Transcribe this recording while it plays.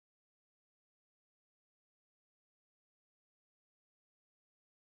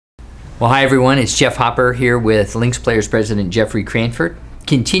Well, hi everyone, it's Jeff Hopper here with Lynx Players President Jeffrey Cranford.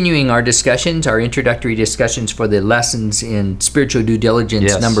 Continuing our discussions, our introductory discussions for the lessons in Spiritual Due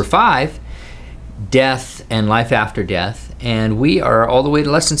Diligence number 5, Death and Life After Death. And we are all the way to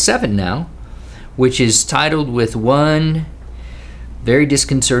lesson 7 now, which is titled with one very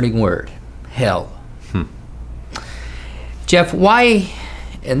disconcerting word, hell. Jeff, why,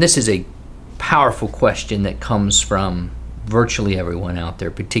 and this is a powerful question that comes from virtually everyone out there,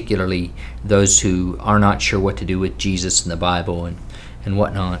 particularly those who are not sure what to do with Jesus and the Bible and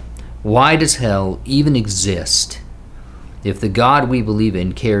whatnot. Why does hell even exist if the God we believe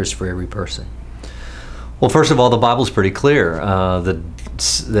in cares for every person? Well, first of all, the Bible's pretty clear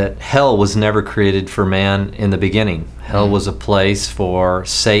that hell was never created for man in the beginning. Hell was a place for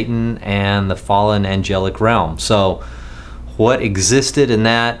Satan and the fallen angelic realm. So what existed in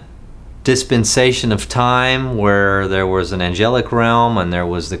that dispensation of time where there was an angelic realm and there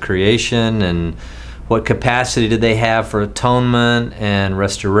was the creation, and what capacity did they have for atonement and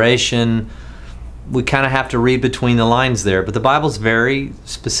restoration? We kind of have to read between the lines there, but the Bible's very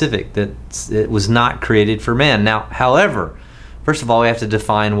specific that it was not created for man. Now, however, first of all, we have to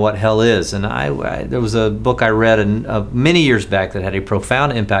define what hell is. And there was a book I read many years back that had a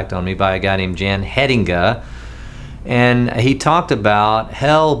profound impact on me by a guy named Jan Hedinga. And he talked about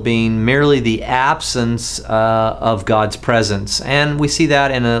hell being merely the absence of God's presence. And we see that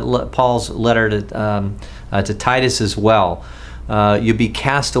in Paul's letter to Titus as well. You'll be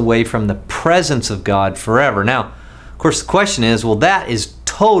cast away from the presence of God forever. Now, of course, the question is, well, that is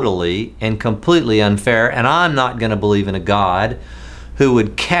totally and completely unfair, and I'm not going to believe in a God who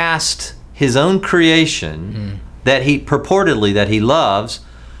would cast his own creation that he purportedly that he loves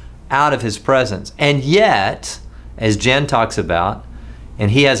out of his presence. And yet, as Jen talks about,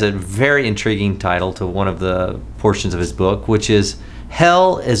 and he has a very intriguing title to one of the portions of his book, which is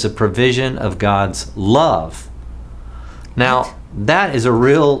Hell is a Provision of God's Love. Now, that is a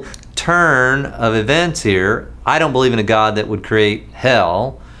real turn of events here. I don't believe in a God that would create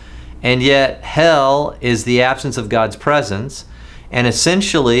hell, and yet hell is the absence of God's presence. And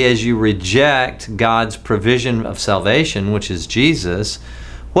essentially, as you reject God's provision of salvation, which is Jesus,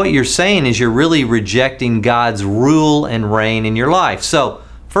 what you're saying is you're really rejecting God's rule and reign in your life. So,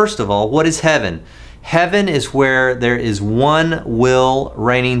 first of all, what is heaven? Heaven is where there is one will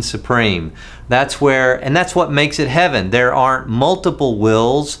reigning supreme. That's where, and that's what makes it heaven. There aren't multiple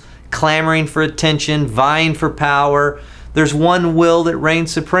wills clamoring for attention, vying for power. There's one will that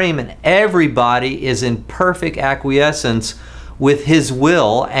reigns supreme, and everybody is in perfect acquiescence with His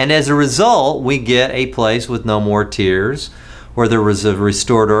will. And as a result, we get a place with no more tears, where there was a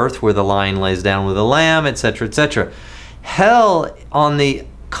restored earth, where the lion lays down with the lamb, etc., etc. Hell, on the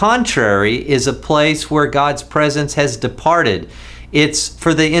contrary, is a place where God's presence has departed. It's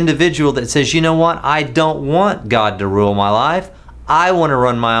for the individual that says, you know what, I don't want God to rule my life. I want to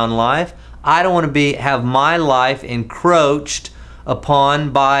run my own life. I don't want to have my life encroached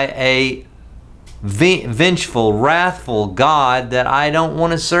upon by a vengeful, wrathful God that I don't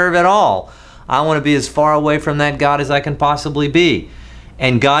want to serve at all. I want to be as far away from that God as I can possibly be.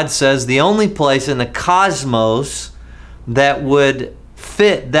 And God says the only place in the cosmos that would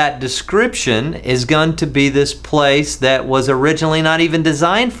fit that description is going to be this place that was originally not even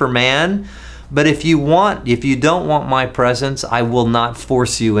designed for man. But if you don't want my presence, I will not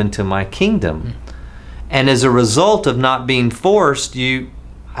force you into my kingdom. And as a result of not being forced, people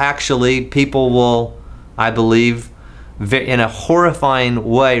will, I believe, in a horrifying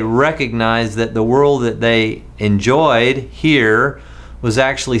way, recognize that the world that they enjoyed here was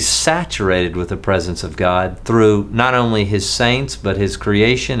actually saturated with the presence of God through not only His saints, but His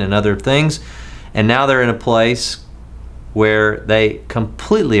creation and other things. And now they're in a place where they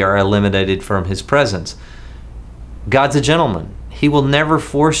completely are eliminated from His presence. God's a gentleman. He will never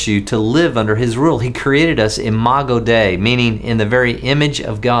force you to live under His rule. He created us imago Dei, meaning in the very image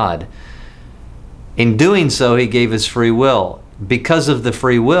of God. In doing so, He gave us free will. Because of the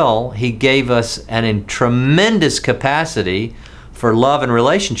free will, He gave us a tremendous capacity for love and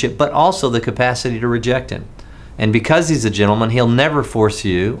relationship, but also the capacity to reject Him. And because He's a gentleman, He'll never force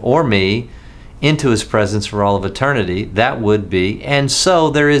you or me into His presence for all of eternity. That would be. And so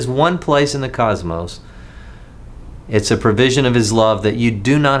there is one place in the cosmos. It's a provision of His love that you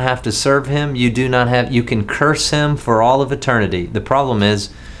do not have to serve Him. You can curse Him for all of eternity. The problem is,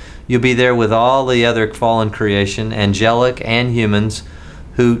 you'll be there with all the other fallen creation, angelic and humans,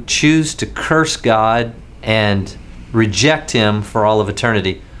 who choose to curse God and reject Him for all of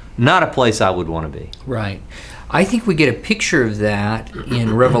eternity. Not a place I would want to be. Right. I think we get a picture of that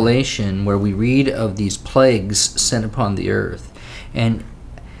in Revelation, where we read of these plagues sent upon the earth. And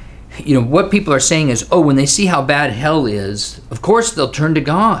what people are saying is, oh, when they see how bad hell is, of course they'll turn to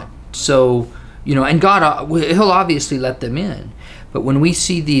God. So, and God, he'll obviously let them in. But when we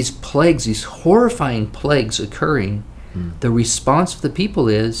see these plagues, these horrifying plagues occurring, the response of the people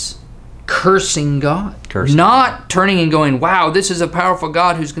is cursing God. Not turning and going, wow, this is a powerful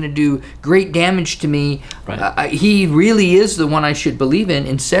God who's going to do great damage to me. Right. He really is the one I should believe in.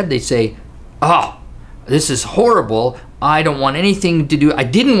 Instead, they say, oh, this is horrible. I don't want anything to do. I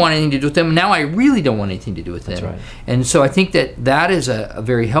didn't want anything to do with them. Now I really don't want anything to do with them. That's right. And so I think that is a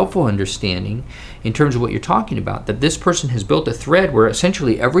very helpful understanding in terms of what you're talking about, that this person has built a thread where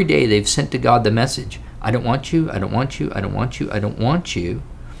essentially every day they've sent to God the message, I don't want you, I don't want you, I don't want you, I don't want you.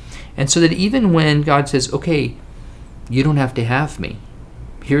 And so that even when God says, okay, you don't have to have me,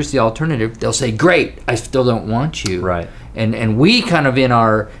 here's the alternative, they'll say, great, I still don't want you. Right. And we kind of in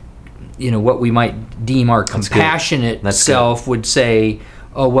our, what we might deem our compassionate self would say,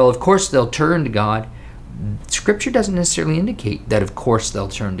 oh, well, of course they'll turn to God. Scripture doesn't necessarily indicate that of course they'll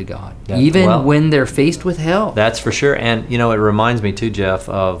turn to God, even when they're faced with hell. That's for sure. And, it reminds me too, Jeff,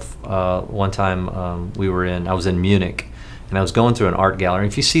 of one time I was in Munich, and I was going through an art gallery.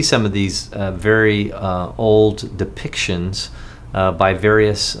 If you see some of these very old depictions by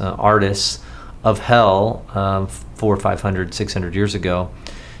various artists of hell 400, 500, 600 years ago,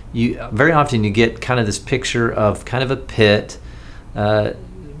 very often you get kind of this picture of kind of a pit,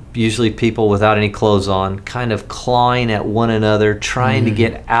 usually people without any clothes on, kind of clawing at one another, trying to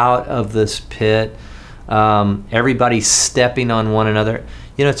get out of this pit. Everybody stepping on one another.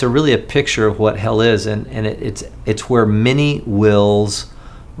 It's really a picture of what hell is, and it's where many wills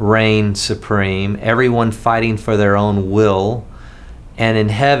reign supreme, everyone fighting for their own will. And in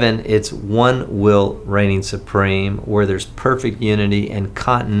heaven, it's one will reigning supreme, where there's perfect unity and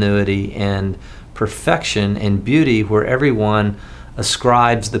continuity and perfection and beauty, where everyone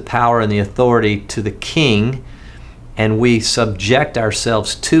ascribes the power and the authority to the King, and we subject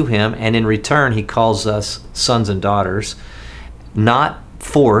ourselves to him, and in return he calls us sons and daughters, not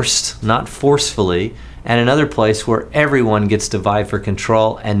forced, not forcefully, and another place where everyone gets to vie for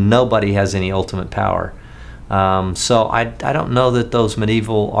control and nobody has any ultimate power. So I don't know that those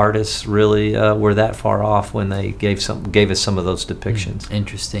medieval artists really were that far off when they gave us some of those depictions.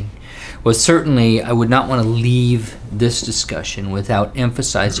 Interesting. Well, certainly I would not want to leave this discussion without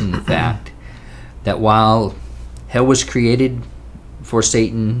emphasizing the fact that while hell was created for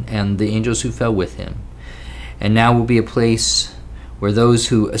Satan and the angels who fell with him, and now will be a place where those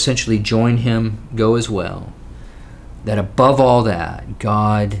who essentially join him go as well, that above all that,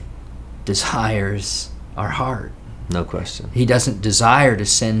 God desires our heart. No question. He doesn't desire to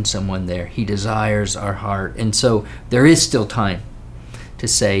send someone there. He desires our heart. And so there is still time to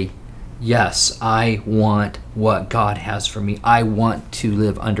say, yes, I want what God has for me. I want to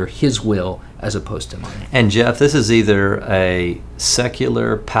live under his will as opposed to mine. And Jeff, this is either a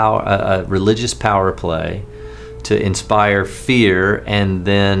secular power, a religious power play to inspire fear and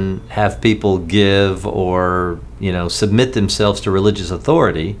then have people give or, submit themselves to religious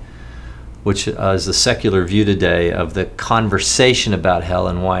authority, which is the secular view today of the conversation about hell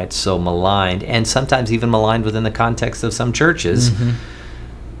and why it's so maligned, and sometimes even maligned within the context of some churches,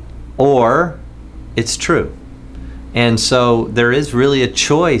 or it's true. And so there is really a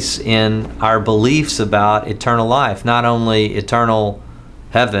choice in our beliefs about eternal life, not only eternal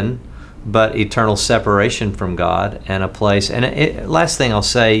heaven, but eternal separation from God and a place. And last thing I'll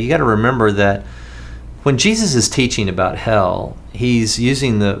say, you got to remember that when Jesus is teaching about hell, he's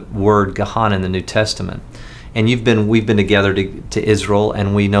using the word Gehenna in the New Testament. And we've been together to Israel,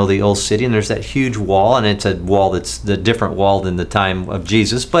 and we know the old city, and there's that huge wall, and it's a wall that's the different wall than the time of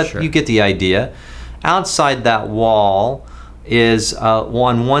Jesus, but sure, you get the idea. Outside that wall is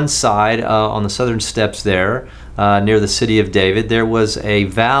on one side, on the southern steps there, near the city of David, there was a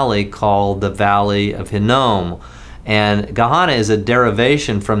valley called the Valley of Hinnom. And Gehenna is a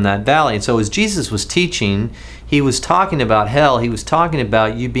derivation from that valley. And so as Jesus was teaching, he was talking about hell. He was talking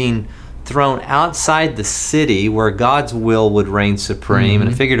about you being thrown outside the city where God's will would reign supreme in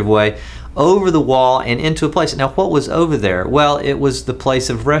a figurative way, over the wall and into a place. Now, what was over there? Well, it was the place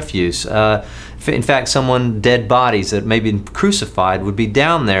of refuse. In fact, dead bodies that may be crucified would be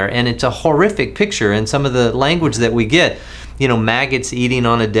down there, and it's a horrific picture. And some of the language that we get, maggots eating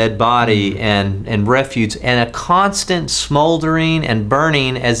on a dead body and refuse, and a constant smoldering and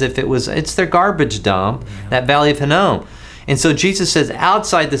burning as if it's their garbage dump, that Valley of Hinnom. And so Jesus says,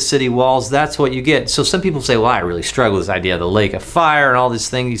 outside the city walls, that's what you get. So some people say, well, I really struggle with this idea of the lake of fire and all these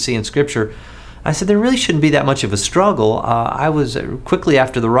things you see in Scripture. I said, there really shouldn't be that much of a struggle. I was quickly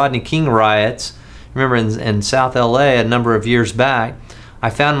after the Rodney King riots, remember in South LA a number of years back, I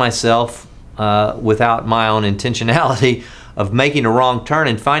found myself, without my own intentionality, of making a wrong turn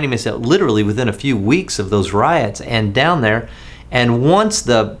and finding myself literally within a few weeks of those riots and down there. And once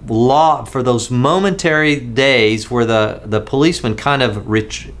the law, for those momentary days where the policemen kind of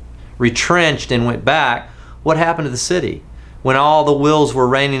retrenched and went back, what happened to the city? When all the wills were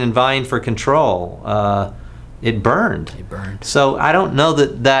reigning and vying for control, it burned. It burned. So I don't know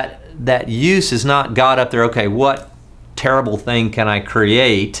that use is not God up there, okay, what terrible thing can I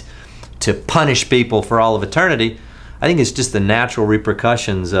create to punish people for all of eternity? I think it's just the natural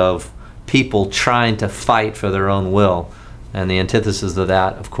repercussions of people trying to fight for their own will. And the antithesis of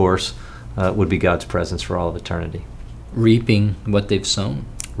that, of course, would be God's presence for all of eternity. Reaping what they've sown.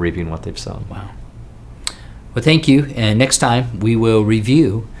 Reaping what they've sown. Wow. Well, thank you. And next time we will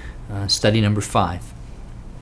review study number 5.